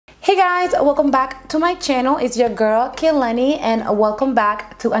Hey guys, welcome back to my channel. It's your girl Kileni and welcome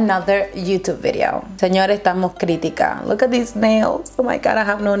back to another YouTube video. Señores, estamos crítica. Look at these nails. Oh my god, I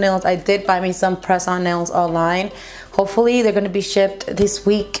have no nails. I did buy me some press-on nails online. Hopefully they're gonna be shipped this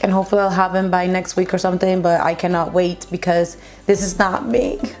week and hopefully I'll have them by next week or something, but I cannot wait because this is not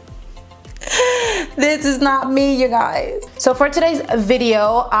me. This is not me, you guys. So for today's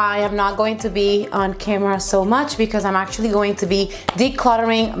video, I am not going to be on camera so much because I'm actually going to be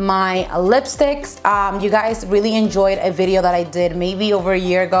decluttering my lipsticks. You guys really enjoyed a video that I did maybe over a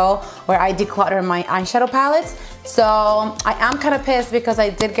year ago where I decluttered my eyeshadow palettes. So I am kind of pissed because I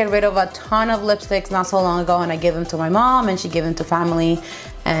did get rid of a ton of lipsticks not so long ago and I gave them to my mom and she gave them to family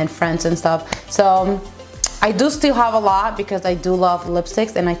and friends and stuff. So I do still have a lot because I do love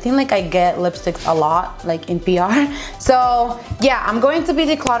lipsticks and I think like I get lipsticks a lot like in PR. So yeah, I'm going to be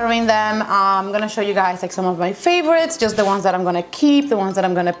decluttering them. I'm gonna show you guys like some of my favorites, just the ones that I'm gonna keep, the ones that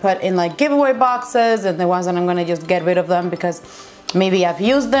I'm gonna put in like giveaway boxes, and the ones that I'm gonna just get rid of them because maybe I've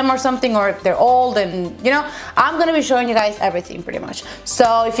used them or something, or they're old, and you know, I'm gonna be showing you guys everything pretty much.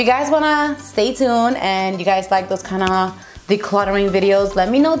 So if you guys wanna stay tuned and you guys like those kind of decluttering videos, let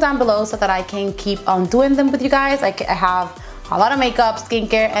me know down below so that I can keep on doing them with you guys. I have a lot of makeup,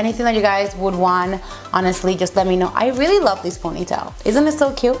 skincare, anything that you guys would want. Honestly, just let me know. I really love this ponytail. Isn't it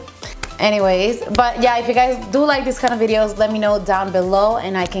so cute? Anyways, but yeah, if you guys do like these kind of videos, let me know down below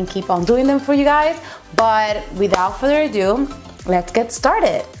and I can keep on doing them for you guys. But without further ado, let's get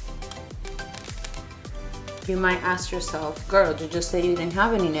started. You might ask yourself, girl, you just said you didn't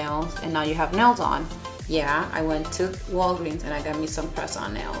have any nails and now you have nails on. Yeah, I went to Walgreens and I got me some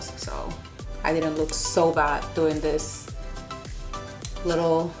press-on nails, so I didn't look so bad doing this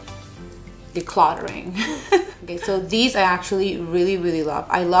little decluttering. Okay, so these I actually really love.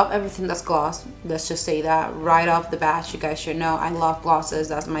 I love everything that's gloss. Let's just say that right off the bat. You guys should know I love glosses.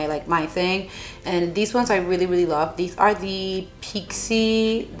 That's my thing. And these ones I really love. These are the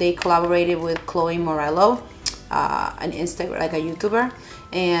Pixie. They collaborated with Chloe Morello, an Instagram, like a YouTuber,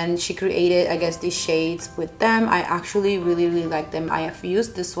 and she created, I guess, these shades with them. I actually really like them. I have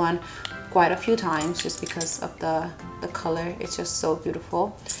used this one quite a few times just because of the color. It's just so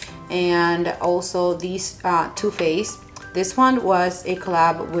beautiful. And also these Too Faced. This one was a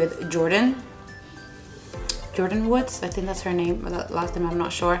collab with Jordan Woods, I think that's her name. Last name I'm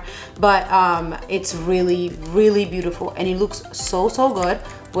not sure, but it's really beautiful and it looks so good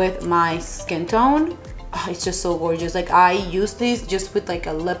with my skin tone. Oh, it's just so gorgeous. Like, I use these just with like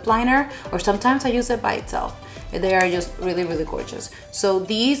a lip liner, or sometimes I use it by itself. They are just really gorgeous. So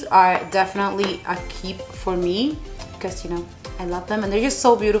these are definitely a keep for me because, you know, I love them and they're just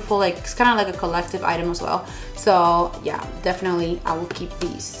so beautiful. Like, it's kind of like a collective item as well. So yeah, definitely I will keep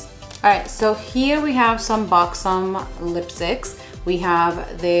these. All right, so here we have some Buxom lipsticks. We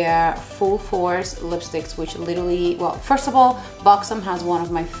have their Full Force lipsticks, which literally, well, first of all, Buxom has one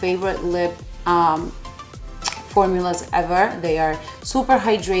of my favorite lip formulas ever. They are super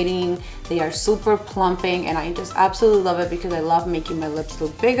hydrating, they are super plumping, and I just absolutely love it because I love making my lips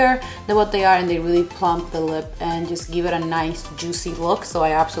look bigger than what they are, and they really plump the lip and just give it a nice juicy look. So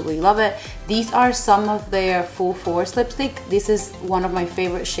I absolutely love it. These are some of their Full Force lipstick. This is one of my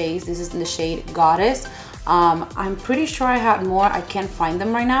favorite shades. This is in the shade Goddess. I'm pretty sure I had more. I can't find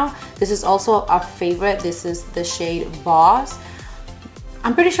them right now. This is also a favorite. This is the shade Boss.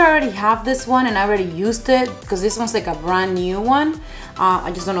 I'm pretty sure I already have this one and I already used it because this one's like a brand new one.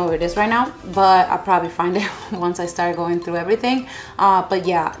 I just don't know where it is right now, but I'll probably find it once I start going through everything. But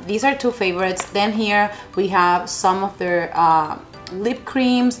yeah, these are two favorites. Then here we have some of their lip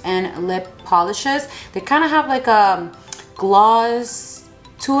creams and lip polishes. They kind of have like a gloss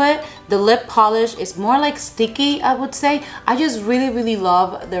to it. The lip polish is more like sticky, I would say. I just really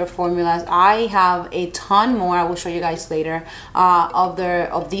love their formulas. I have a ton more. I will show you guys later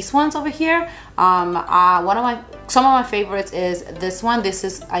of these ones over here. Some of my favorites is this one. This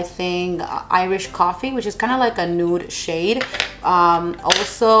is, I think, Irish Coffee, which is kind of like a nude shade.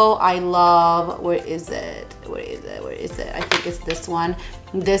 Also, I love, where is it? I think it's this one.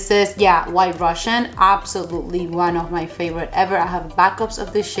 This is, yeah, White Russian. Absolutely one of my favorite ever. I have backups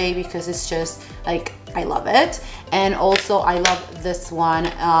of this shade because it's just like, I love it. And also I love this one.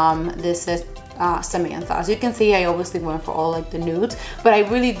 This is Samantha. As you can see, I obviously went for all like the nudes, but I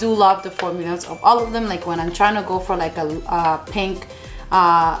really do love the formulas of all of them. Like, when I'm trying to go for like a pink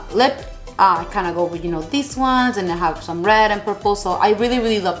lip, I kind of go with, you know, these ones, and I have some red and purple. So I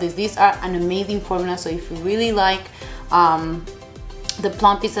really love these. These are an amazing formula. So if you really like the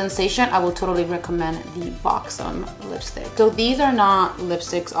plumpy sensation, I will totally recommend the Buxom lipstick. So these are not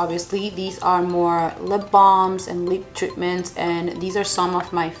lipsticks, obviously. These are more lip balms and lip treatments, and these are some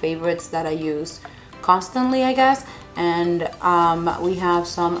of my favorites that I use constantly, I guess. And we have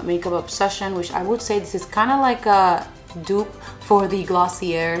some Makeup Obsession, which I would say this is kind of like a dupe for the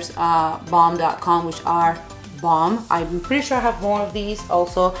Glossier's Balm.com, which are bomb. I'm pretty sure I have more of these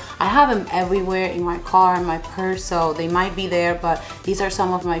also. I have them everywhere, in my car, in my purse, so they might be there, but these are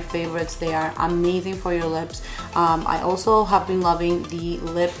some of my favorites. They are amazing for your lips. I also have been loving the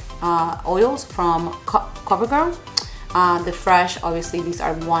lip oils from CoverGirl. The Fresh, obviously these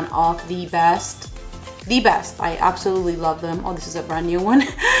are one of the best. I absolutely love them. Oh, this is a brand new one.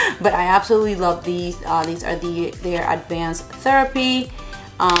 But I absolutely love these. These are their Advanced Therapy.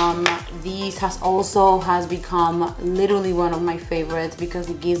 These has become literally one of my favorites because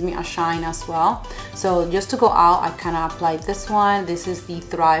it gives me a shine as well. So just to go out, I kind of applied this one. This is the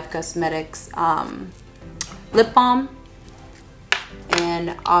Thrive Cosmetics lip balm.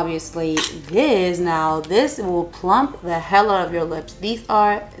 And obviously this will plump the hell out of your lips.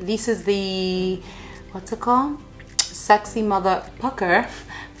 This is the, what's it called? Sexy Mother Pucker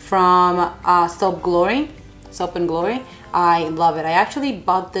from Soap and Glory. I love it. I actually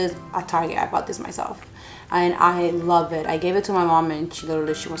bought this at Target. I bought this myself and I love it. I gave it to my mom and she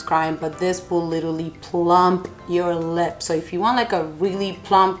was crying, but this will literally plump your lip. So if you want like a really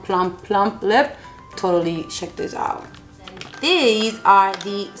plump lip, totally check this out. These are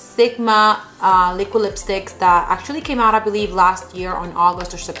the Sigma liquid lipsticks that actually came out, I believe, last year on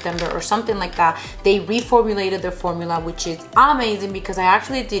August or September or something like that. They reformulated their formula, which is amazing because I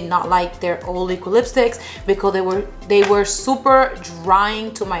actually did not like their old liquid lipsticks because they were super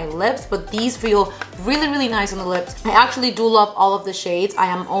drying to my lips, but these feel really nice on the lips. I actually do love all of the shades. I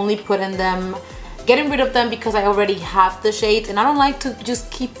am only getting rid of them because I already have the shades, and I don't like to just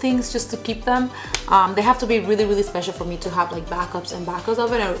keep things just to keep them. They have to be really special for me to have like backups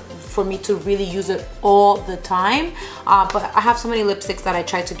of it, or for me to really use it all the time. But I have so many lipsticks that I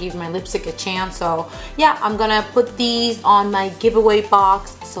try to give my lipstick a chance. So yeah, I'm gonna put these on my giveaway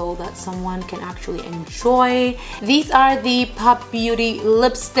box so that someone can actually enjoy. These are the Pop Beauty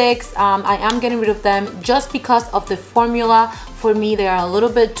lipsticks. I am getting rid of them just because of the formula. For me, they are a little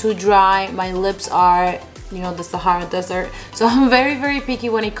bit too dry. My lips are, you know, the Sahara Desert. So I'm very picky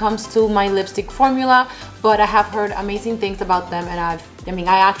when it comes to my lipstick formula, but I have heard amazing things about them, and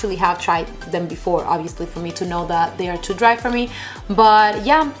I actually have tried them before, obviously, for me to know that they are too dry for me. But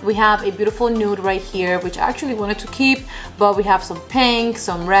yeah, we have a beautiful nude right here, which I actually wanted to keep, but we have some pink,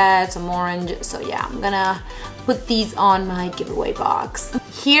 some red, some orange. So yeah, I'm gonna put these on my giveaway box.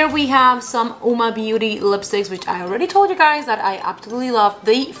 Here we have some Uma Beauty lipsticks, which I already told you guys that I absolutely love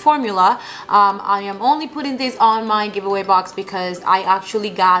the formula. I am only putting this on my giveaway box because I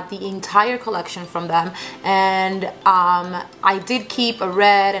actually got the entire collection from them, and I did keep a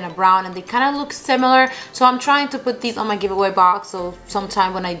red and a brown, and they kind of look similar, so I'm trying to put these on my giveaway box, so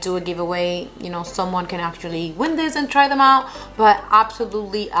sometime when I do a giveaway, you know, someone can actually win this and try them out. But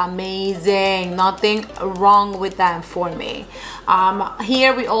absolutely amazing, nothing wrong with them for me.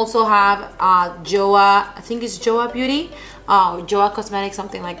 Here we also have Joa, I think it's Joa Beauty, Joa Cosmetics,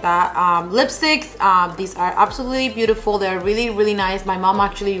 something like that, lipsticks. These are absolutely beautiful. They're really nice. My mom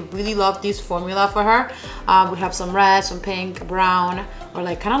actually really loved this formula for her. We have some red, some pink, brown, or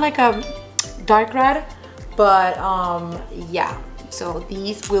like kind of like a dark red, but yeah, so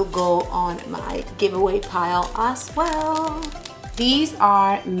these will go on my giveaway pile as well. These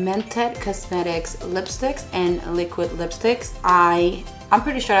are Mented Cosmetics lipsticks and liquid lipsticks. I'm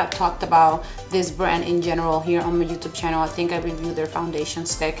pretty sure I've talked about this brand in general here on my YouTube channel. I think I reviewed their foundation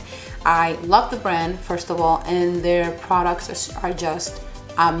stick. I love the brand, first of all, and their products are just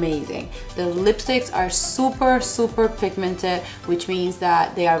amazing. The lipsticks are super pigmented, which means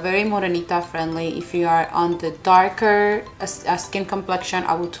that they are very morenita friendly. If you are on the darker skin complexion,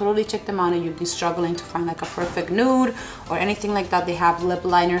 I will totally check them out, and you'll be struggling to find like a perfect nude or anything like that. They have lip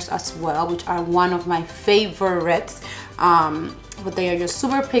liners as well, which are one of my favorites. But they are just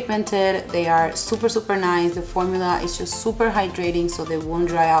super pigmented. They are super nice. The formula is just super hydrating, so they won't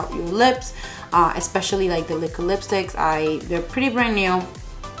dry out your lips, especially like the liquid lipsticks. They're pretty brand new,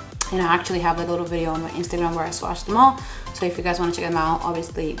 and I actually have a little video on my Instagram where I swatched them all. So if you guys want to check them out,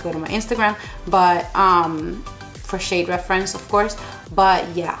 obviously go to my Instagram, but for shade reference, of course. But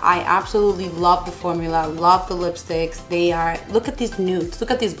yeah, I absolutely love the formula, love the lipsticks. They are, look at these nudes,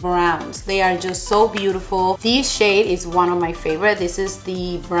 look at these browns. They are just so beautiful. This shade is one of my favorite. This is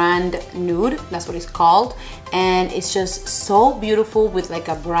the brand Nude, that's what it's called. And it's just so beautiful with like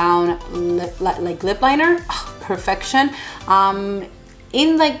a brown lip liner. Oh, perfection.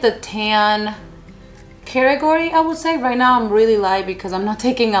 in like the tan category, I would say. Right now I'm really light because I'm not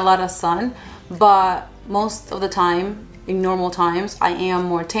taking a lot of sun, but most of the time, in normal times, I am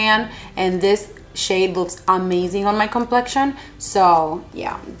more tan, and this shade looks amazing on my complexion. So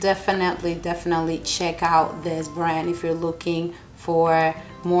yeah, definitely check out this brand if you're looking for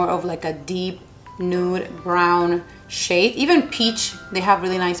more of like a deep nude brown shade. Even peach, they have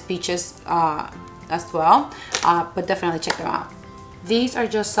really nice peaches as well, but definitely check them out. These are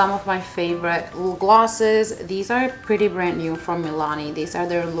just some of my favorite glosses. These are pretty brand new from Milani. These are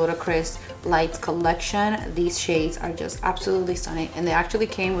their Ludicrous Lights collection. These shades are just absolutely stunning, and they actually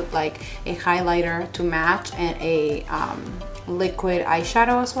came with like a highlighter to match and a liquid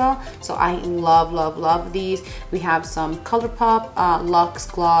eyeshadow as well. So I love these. We have some ColourPop Luxe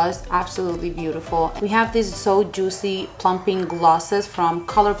Gloss, absolutely beautiful. We have these So Juicy Plumping Glosses from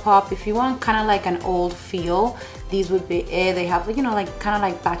ColourPop. If you want kind of like an old feel, these would be it. They have, you know, like kind of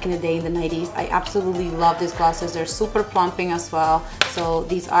like back in the day in the 90s. I absolutely love these glosses. They're super plumping as well. So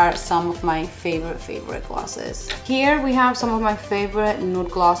these are some of my favorite glosses. Here we have some of my favorite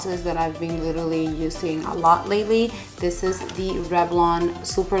nude glosses that I've been literally using a lot lately. This is the Revlon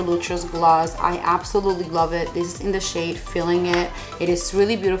Super Lustrous Gloss. I absolutely love it. This is in the shade Feeling It. It is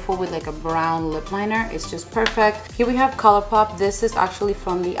really beautiful with like a brown lip liner. It's just perfect. Here we have ColourPop. This is actually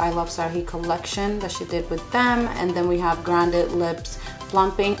from the I Love Sarhi collection that she did with them. And then we have Grounded Lips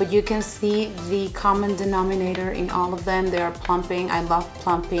Plumping, but you can see the common denominator in all of them. They are plumping. I love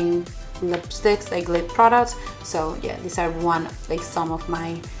plumping lipsticks, like lip products. So yeah, these are some of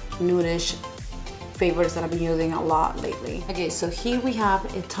my nudish favorites that I've been using a lot lately. Okay, so here we have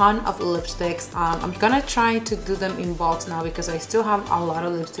a ton of lipsticks. I'm gonna try to do them in bulks now because I still have a lot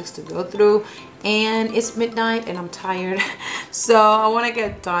of lipsticks to go through, and it's midnight and I'm tired. So I want to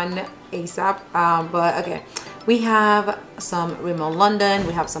get done ASAP. But okay, we have some Rimmel London,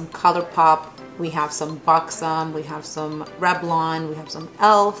 we have some ColourPop, we have some Buxom, we have some Revlon, we have some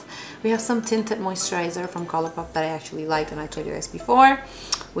e.l.f., we have some tinted moisturizer from ColourPop that I actually liked and I told you guys before.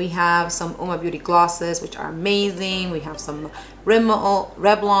 We have some Uma Beauty glosses, which are amazing. We have some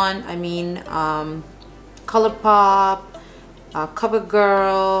Revlon, ColourPop,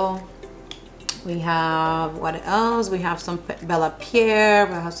 CoverGirl. We have, what else? We have some Bella Pierre,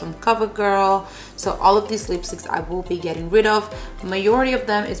 we have some CoverGirl. So all of these lipsticks I will be getting rid of. Majority of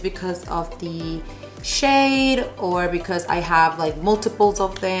them is because of the shade or because I have like multiples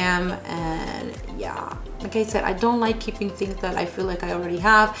of them, and yeah. Like I said, I don't like keeping things that I feel like I already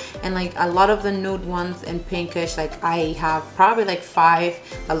have, and like a lot of the nude ones and pinkish, like I have probably like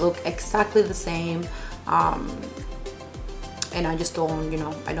 5 that look exactly the same. And I just don't, you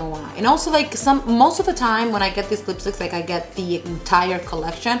know, I don't want to. And also like most of the time when I get these lipsticks, like I get the entire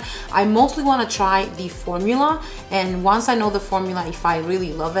collection, I mostly want to try the formula, and once I know the formula, if I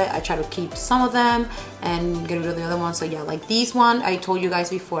really love it, I try to keep some of them and get rid of the other ones. So yeah, like these one, I told you guys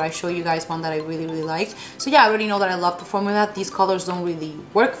before, I showed you guys one that I really liked. So yeah, I already know that I love the formula. These colors don't really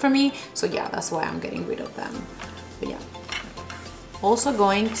work for me, so yeah, that's why I'm getting rid of them. But yeah, also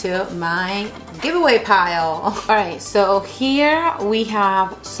going to my giveaway pile. All right, so here we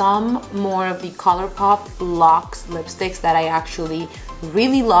have some more of the ColourPop Luxe lipsticks that I actually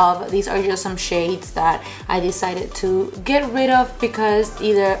really love. These are just some shades that I decided to get rid of because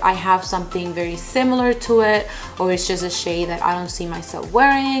either I have something very similar to it, or it's just a shade that I don't see myself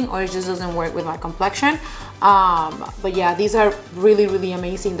wearing, or it just doesn't work with my complexion. But yeah, these are really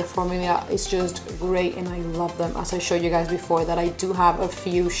amazing. The formula is just great and I love them. As I showed you guys before, that I do have a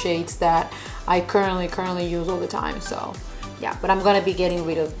few shades that I currently use all the time. So yeah, but I'm gonna be getting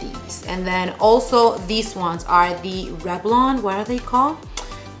rid of these. And then also these ones are the Revlon, what are they called?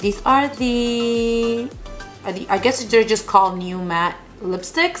 These are I guess they're just called New Matte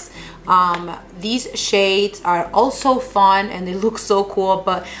lipsticks. These shades are also fun and they look so cool,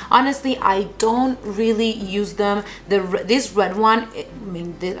 but honestly I don't really use them. This red one, I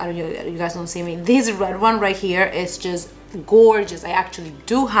mean, I don't know, you guys don't see me, this red one right here is just gorgeous. I actually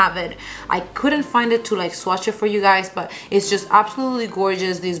do have it. I couldn't find it to like swatch it for you guys, but it's just absolutely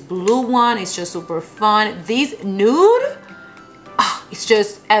gorgeous. This blue one is just super fun. These nude, it's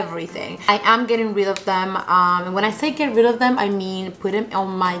just everything. I am getting rid of them, and when I say get rid of them, I mean put them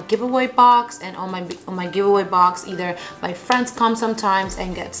on my giveaway box. And on my giveaway box, either my friends come sometimes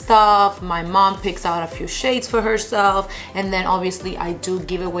and get stuff, my mom picks out a few shades for herself, and then obviously I do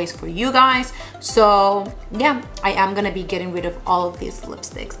giveaways for you guys. So yeah, I am gonna be getting rid of all of these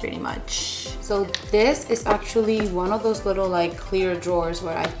lipsticks pretty much. So this is actually one of those little like clear drawers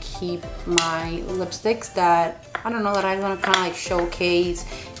where I keep my lipsticks that I don't know, that I want to kind of like showcase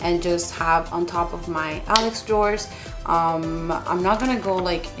and just have on top of my Alex drawers. I'm not gonna go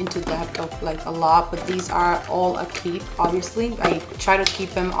like into depth of like a lot, but these are all a keep. Obviously I try to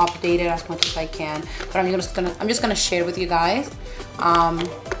keep them updated as much as I can, but I'm just gonna share with you guys.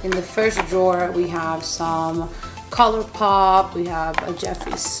 In the first drawer we have some ColourPop, we have a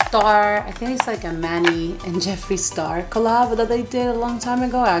Jeffree Star. I think it's like a Manny and Jeffree Star collab that they did a long time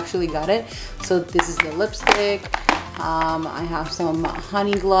ago. I actually got it. So this is the lipstick. I have some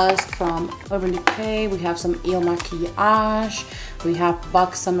honey gloss from Urban Decay. We have some Il Maquillage. We have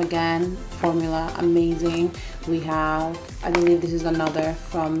Buxom again, formula, amazing. We have, I believe this is another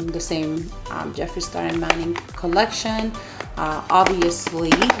from the same Jeffree Star and Manning collection.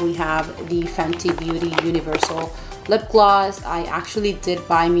 Obviously, we have the Fenty Beauty Universal lip gloss. I actually did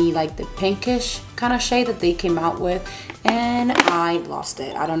buy me like the pinkish kind of shade that they came out with, and I lost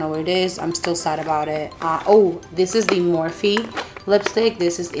it. I don't know where it is. I'm still sad about it. Oh, this is the Morphe lipstick.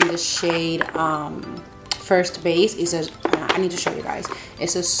 This is in the shade First Base. I need to show you guys.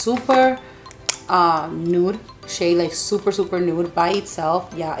 It's a super nude shade, like super nude by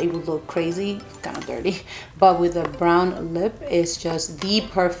itself. Yeah, it would look crazy, kind of dirty, but with a brown lip, it's just the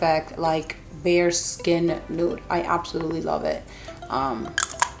perfect like bare skin nude. I absolutely love it.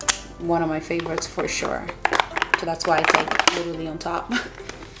 One of my favorites for sure, so that's why it's like literally on top.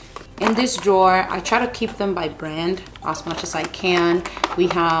 In this drawer, I try to keep them by brand as much as I can. We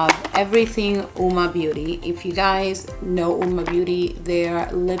have everything Uma Beauty. If you guys know Uma Beauty,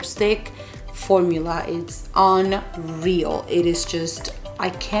 their lipstick formula is unreal. It is just, I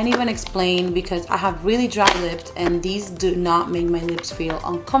can't even explain, because I have really dry lips and these do not make my lips feel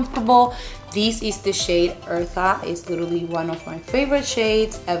uncomfortable. This is the shade Eartha. It's literally one of my favorite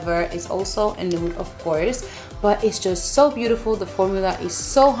shades ever. It's also a nude, of course, but it's just so beautiful. The formula is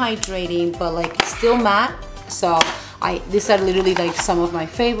so hydrating, but like still matte. So these are literally like some of my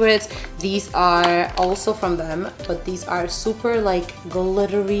favorites. These are also from them, but these are super like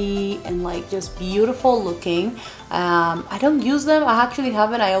glittery and like just beautiful looking. I don't use them. I actually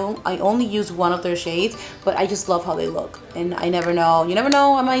haven't. I only use one of their shades, but I just love how they look. And I never know. You never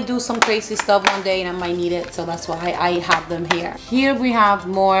know. I might do some crazy stuff one day and I might need it. So that's why I have them here. Here we have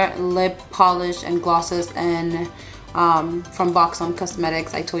more lip polish and glosses and from ColourPop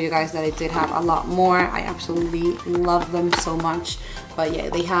Cosmetics. I told you guys that I did have a lot more. I absolutely love them so much, but yeah,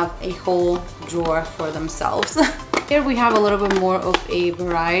 they have a whole drawer for themselves. Here we have a little bit more of a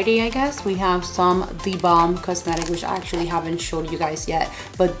variety, I guess. We have some The Balm Cosmetics, which I actually haven't showed you guys yet,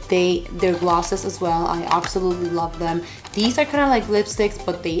 but their glosses as well. I absolutely love them. These are kind of like lipsticks,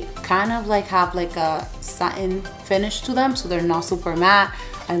 but they kind of like have like a satin finish to them, so they're not super matte.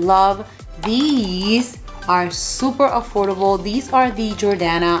 I love these. Are super affordable. These are the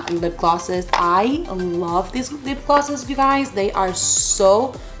Jordana lip glosses. I love these lip glosses, you guys. They are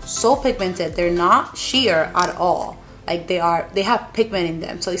so pigmented. They're not sheer at all. Like they have pigment in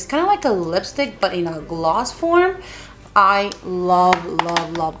them, so it's kind of like a lipstick but in a gloss form. I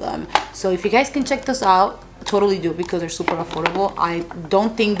love them. So if you guys can check this out, totally do, because they're super affordable. I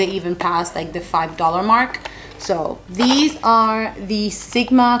don't think they even passed like the $5 mark. So these are the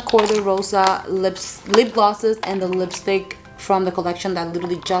Sigma Corda Rosa lip glosses and the lipstick from the collection that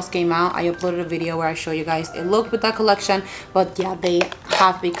literally just came out. I uploaded a video where I show you guys a look with that collection, but yeah, they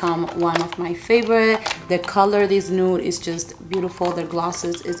have become one of my favorite. The color, this nude, is just beautiful. Their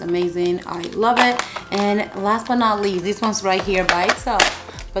glosses is amazing. I love it. And last but not least, this one's right here by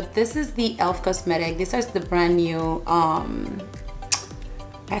itself, but this is the e.l.f. Cosmetic. This is the brand new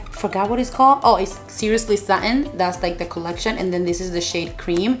I forgot what it's called. Oh, it's Seriously Satin. That's like the collection. And then this is the shade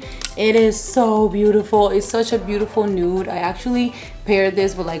Cream. It is so beautiful. It's such a beautiful nude. I actually paired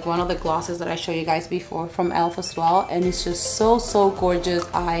this with like one of the glosses that I showed you guys before from e.l.f. as well. And it's just so gorgeous.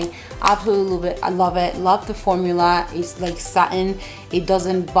 I absolutely love it. I love it. Love the formula. It's like satin. It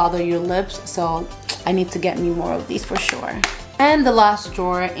doesn't bother your lips. So I need to get me more of these for sure. And the last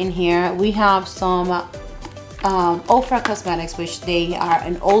drawer in here, we have some Ofra Cosmetics, which they are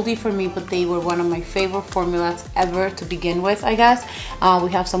an oldie for me, but they were one of my favorite formulas ever to begin with, I guess. We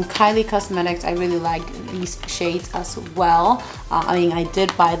have some Kylie Cosmetics. I really like these shades as well. I mean, I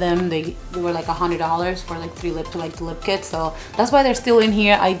did buy them. They were like $100 for like 3 lip kits, so that's why they're still in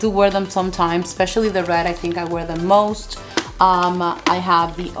here. I do wear them sometimes, especially the red. I think I wear them most. I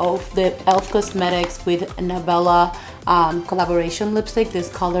have the e.l.f. Cosmetics with Nabella collaboration lipstick. This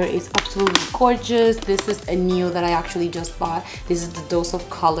color is absolutely gorgeous. This is a new that I actually just bought. This is the Dose of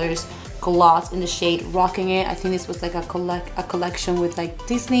Colors gloss in the shade Rocking It. I think this was like a collection with like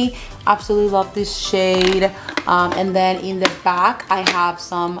Disney. Absolutely love this shade. And then in the back I have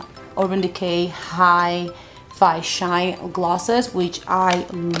some Urban Decay High Shine glosses, which I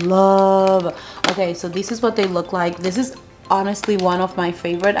love. Okay, so this is what they look like. This is honestly one of my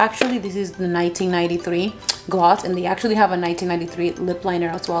favorite. Actually, this is the 1993 gloss, and they actually have a 1993 lip liner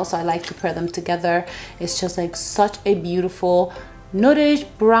as well, so I like to pair them together. It's just like such a beautiful nudish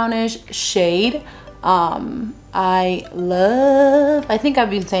brownish shade. I think I've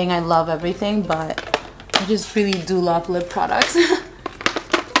been saying I love everything, but I just really do love lip products.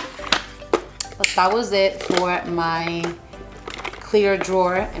 But that was it for my clear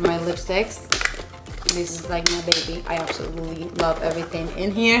drawer and my lipsticks. This is like my baby. I absolutely love everything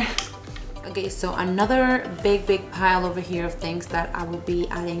in here. Okay, so another big pile over here of things that I will be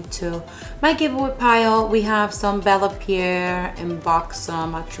adding to my giveaway pile. We have some Bella Pierre and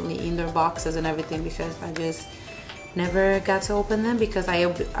some actually in their boxes and everything, because I just never got to open them because I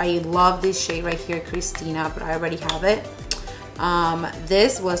love this shade right here, Christina, but I already have it.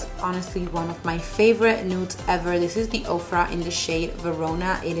 This was honestly one of my favorite nudes ever. This is the Ofra in the shade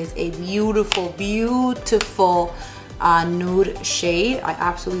Verona. It is a beautiful nude shade. I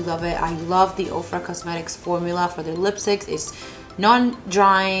absolutely love it. I love the Ofra Cosmetics formula for their lipsticks. It's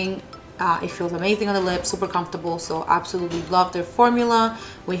non-drying. It feels amazing on the lips, super comfortable, so absolutely love their formula.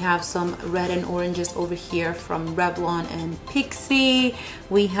 We have some red and oranges over here from Revlon and Pixie.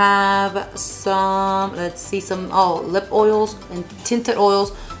 We have some, let's see, some lip oils and tinted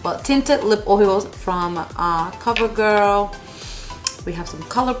oils. Well, tinted lip oils from CoverGirl. We have some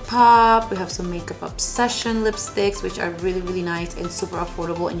ColourPop. We have some Makeup Obsession lipsticks, which are really nice and super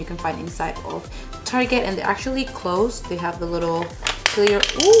affordable, and you can find inside of Target. And they're actually closed. They have the little clear,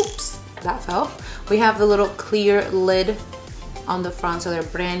 oops, that fell. We have the little clear lid on the front, so they're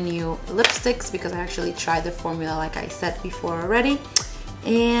brand new lipsticks because I actually tried the formula like I said before already.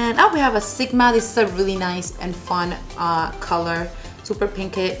 And we have a Sigma. This is a really nice and fun color, super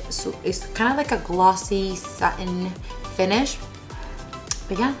pinky. So it's kind of like a glossy satin finish.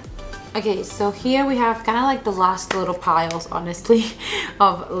 But yeah. Okay, so here we have kind of like the last little piles, honestly,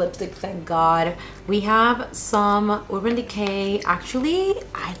 of lipstick, thank God. We have some Urban Decay. Actually,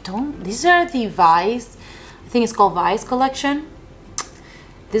 these are the Vice, I think it's called Vice collection.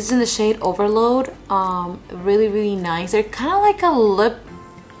 This is in the shade Overload. Really nice. They're kind of like a lip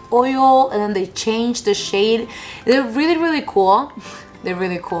oil, and then they change the shade. They're really cool. They're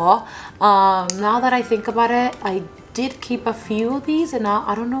really cool. Now that I think about it, I did keep a few of these, and now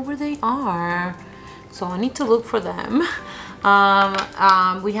I don't know where they are, so I need to look for them.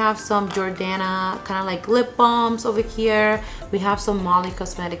 We have some Jordana kind of like lip balms over here. We have some Molly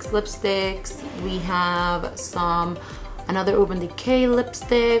Cosmetics lipsticks. We have some another Urban Decay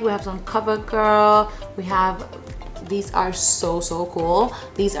lipstick. We have some CoverGirl. We have, these are so cool.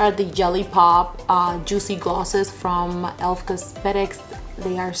 These are the Jelly Pop Juicy Glosses from e.l.f. Cosmetics.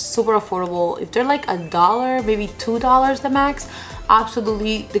 They are super affordable. If they're like $1, maybe $2 the max,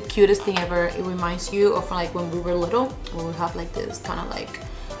 absolutely the cutest thing ever. It reminds you of like when we were little, when we have like this kind of like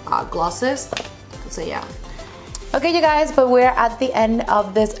glosses. So yeah. Okay, you guys, but we're at the end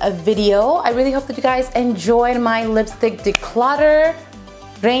of this video. I really hope that you guys enjoyed my lipstick declutter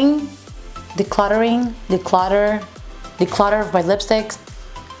of my lipsticks.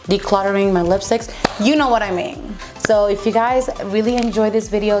 Decluttering my lipsticks, you know what I mean. So if you guys really enjoyed this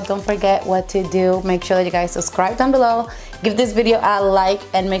video, don't forget what to do. Make sure that you guys subscribe down below, give this video a like,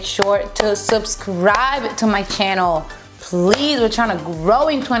 and make sure to subscribe to my channel. Please, we're trying to grow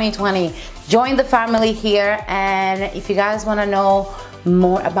in 2020. Join the family here, and if you guys want to know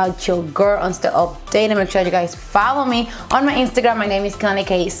more about your girl and stay updated, make sure you guys follow me on my Instagram. My name is Kelani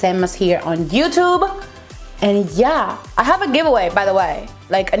K. Same as here on YouTube. And yeah, I have a giveaway, by the way,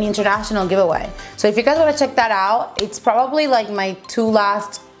 like an international giveaway. So if you guys want to check that out, it's probably like my 2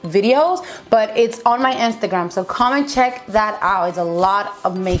 last videos, but it's on my Instagram. So come and check that out. It's a lot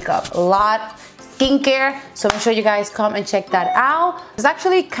of makeup, a lot skincare. So make sure you guys come and check that out. It's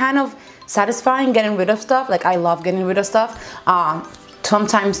actually kind of satisfying getting rid of stuff. Like I love getting rid of stuff.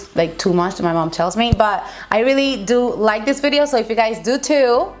 Sometimes like too much, my mom tells me, but I really do like this video. So if you guys do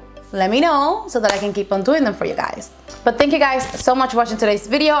too, let me know so that I can keep on doing them for you guys. But thank you guys so much for watching today's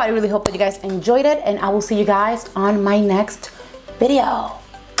video. I really hope that you guys enjoyed it, and I will see you guys on my next video.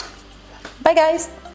 Bye guys.